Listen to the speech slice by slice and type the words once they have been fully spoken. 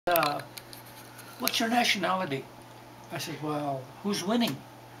what's your nationality? I said, well, who's winning? He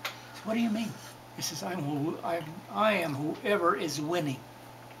said, what do you mean? He says, I am whoever is winning.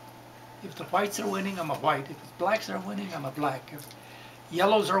 If the whites are winning, I'm a white. If the blacks are winning, I'm a black. If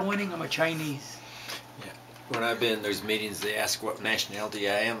yellows are winning, I'm a Chinese. Yeah. When I've been in those meetings, they ask what nationality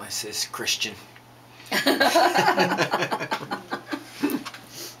I am. I says Christian. My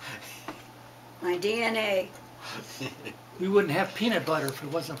DNA. We wouldn't have peanut butter if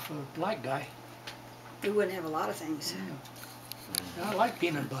it wasn't for the black guy. We wouldn't have a lot of things. Yeah. I like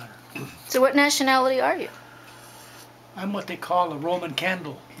peanut butter. So what nationality are you? I'm what they call a Roman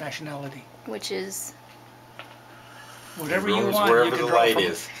candle nationality. Which is? Whatever you Rome's want, wherever you can the draw light from.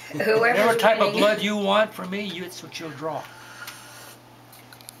 is. Whatever type of blood you want from me, it's what you'll draw.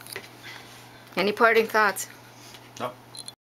 Any parting thoughts? Nope.